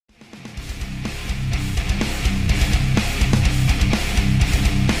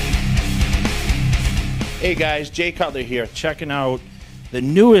Hey guys, Jay Cutler here, checking out the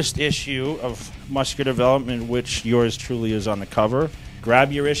newest issue of Muscular Development, which yours truly is on the cover.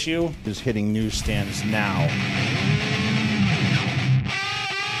 Grab Your Issue is hitting newsstands now.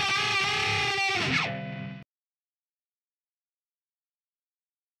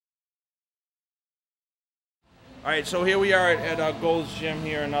 All right, so here we are at Gold's Gym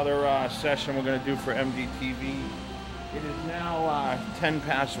here, another session we're going to do for MDTV. It is now 10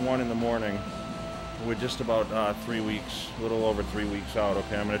 past 1 in the morning. We're just about 3 weeks, a little over 3 weeks out.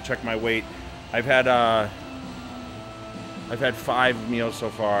 Okay, I'm going to check my weight. I've had 5 meals so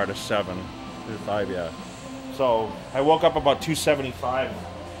far out of 7. 5, yeah. So I woke up about 275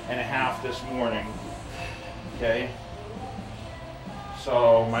 and a half this morning. Okay.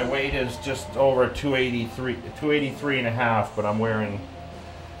 So my weight is just over 283 and a half, but I'm wearing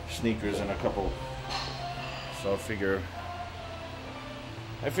sneakers and a couple. So I figure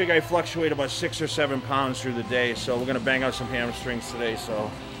I fluctuate about 6 or 7 pounds through the day, so we're gonna bang out some hamstrings today, so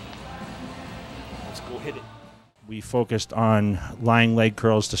let's go hit it. We focused on lying leg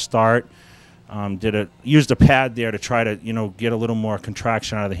curls to start. Used a pad there to try to, get a little more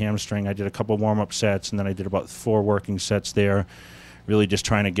contraction out of the hamstring. I did a couple warm-up sets, and then I did about 4 working sets there, really just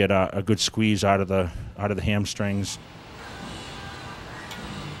trying to get a good squeeze out of the hamstrings.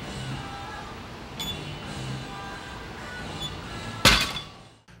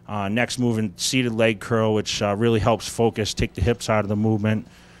 Next moving, seated leg curl, which really helps focus, take the hips out of the movement.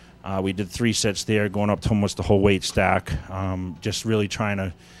 We did 3 sets there, going up to almost the whole weight stack. Just really trying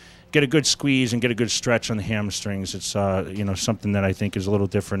to get a good squeeze and get a good stretch on the hamstrings. It's something that I think is a little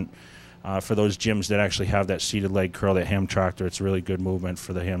different for those gyms that actually have that seated leg curl, that ham tractor. It's a really good movement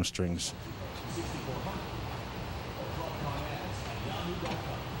for the hamstrings.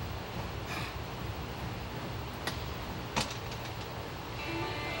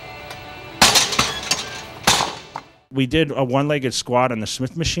 We did a one-legged squat on the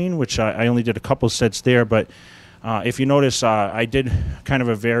Smith machine, which I only did a couple sets there, but if you notice, I did kind of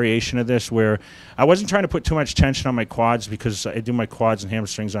a variation of this where I wasn't trying to put too much tension on my quads because I do my quads and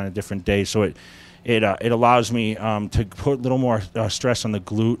hamstrings on a different day, so it allows me to put a little more stress on the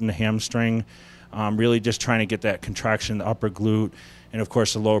glute and the hamstring, really just trying to get that contraction in the upper glute, and of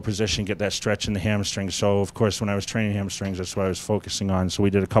course the lower position, get that stretch in the hamstring. So of course when I was training hamstrings, that's what I was focusing on. So we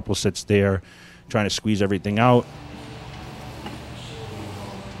did a couple sets there, trying to squeeze everything out.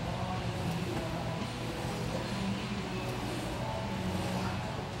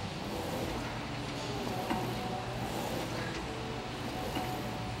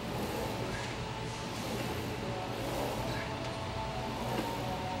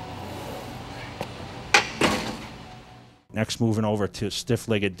 Next, moving over to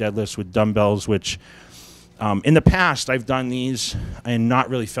stiff-legged deadlifts with dumbbells, which in the past I've done these and not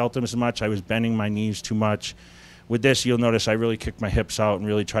really felt them as much. I was bending my knees too much. With this, you'll notice I really kick my hips out and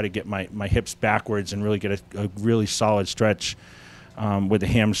really try to get my hips backwards and really get a really solid stretch with the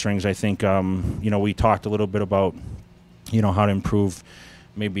hamstrings. I think, we talked a little bit about, how to improve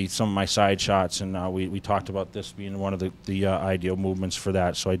maybe some of my side shots, and we talked about this being one of the ideal movements for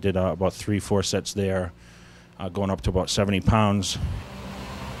that. So I did about 3-4 sets there. Going up to about 70 pounds.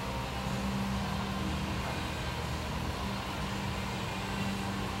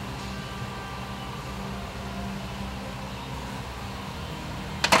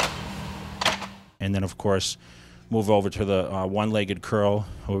 And then, of course, move over to the one-legged curl,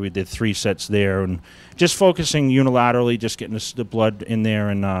 where we did 3 sets there, and just focusing unilaterally, just getting the blood in there,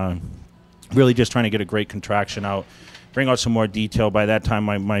 and really just trying to get a great contraction out, bring out some more detail. By that time,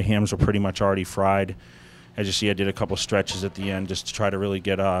 my hams were pretty much already fried. As you see, I did a couple stretches at the end just to try to really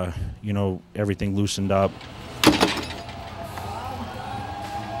get, everything loosened up.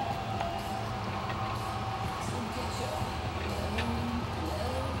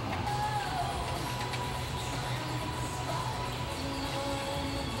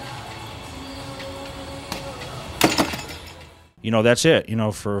 That's it.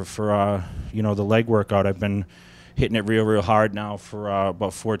 For the leg workout, I've been hitting it real hard now for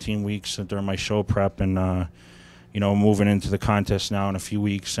about 14 weeks during my show prep, and moving into the contest now in a few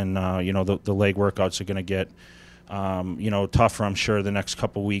weeks, and the leg workouts are going to get tougher, I'm sure, the next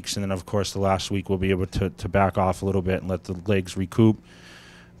couple weeks, and then of course the last week we'll be able to back off a little bit and let the legs recoup.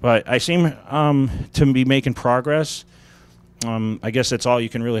 But I seem to be making progress. I guess that's all you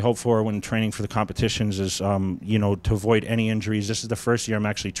can really hope for when training for the competitions is, to avoid any injuries. This is the first year I'm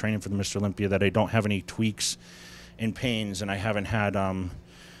actually training for the Mr. Olympia that I don't have any tweaks and pains, and I haven't had,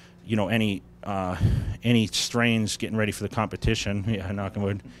 any strains getting ready for the competition. Yeah, knock on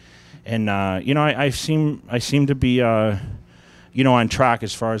wood. And I seem to be on track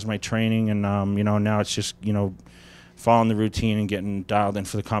as far as my training, and now it's just following the routine and getting dialed in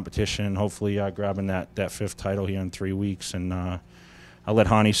for the competition, and hopefully grabbing that 5th title here in 3 weeks. And I'll let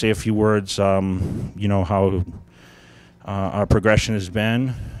Hani say a few words, how our progression has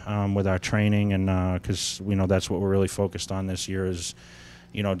been with our training, and because that's what we're really focused on this year is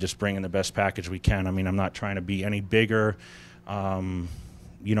just bringing the best package we can. I mean, I'm not trying to be any bigger. I'm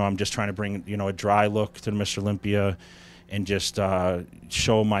just trying to bring a dry look to the Mr. Olympia and just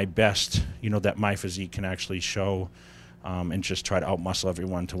show my best, that my physique can actually show, and just try to outmuscle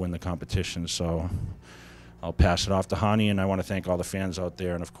everyone to win the competition. So I'll pass it off to Hani, and I want to thank all the fans out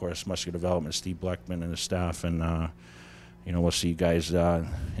there, and of course Muscular Development, Steve Bleckman and his staff, and we'll see you guys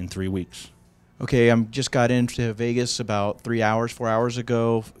in 3 weeks. Okay, I just got into Vegas about 4 hours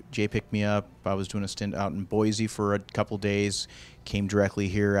ago. Jay picked me up. I was doing a stint out in Boise for a couple days. Came directly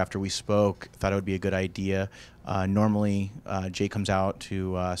here after we spoke. Thought it would be a good idea. Normally, Jay comes out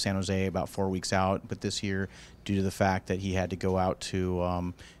to San Jose about 4 weeks out, but this year, due to the fact that he had to go out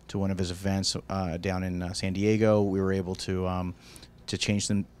to one of his events down in San Diego, we were able to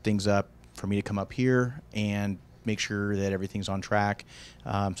change things up for me to come up here and make sure that everything's on track.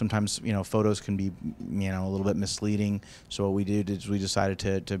 Sometimes photos can be a little bit misleading, so what we did is we decided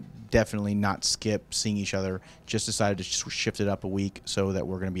to definitely not skip seeing each other, just decided to shift it up a week so that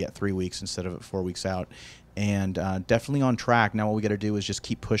we're going to be at 3 weeks instead of 4 weeks out, and definitely on track. Now what we got to do is just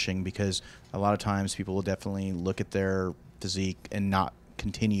keep pushing, because a lot of times people will definitely look at their physique and not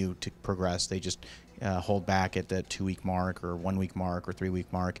continue to progress. They just hold back at the 2 week mark or 1 week mark or 3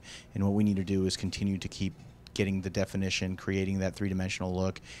 week mark, and what we need to do is continue to keep getting the definition, creating that three-dimensional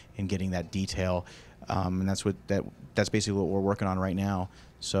look, and getting that detail, and that's basically what we're working on right now.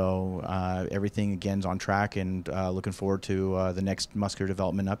 So everything again is on track, and looking forward to the next muscular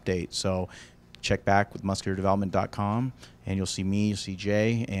development update. So check back with musculardevelopment.com, and you'll see me, you'll see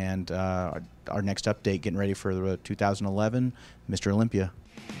Jay, and our next update, getting ready for the 2011 Mr. Olympia.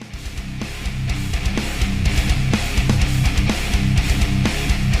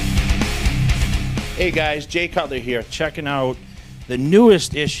 Hey guys, Jay Cutler here, checking out the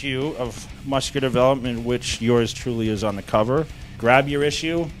newest issue of Muscular Development, which yours truly is on the cover. Grab your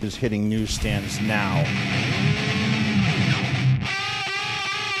issue, is hitting newsstands now.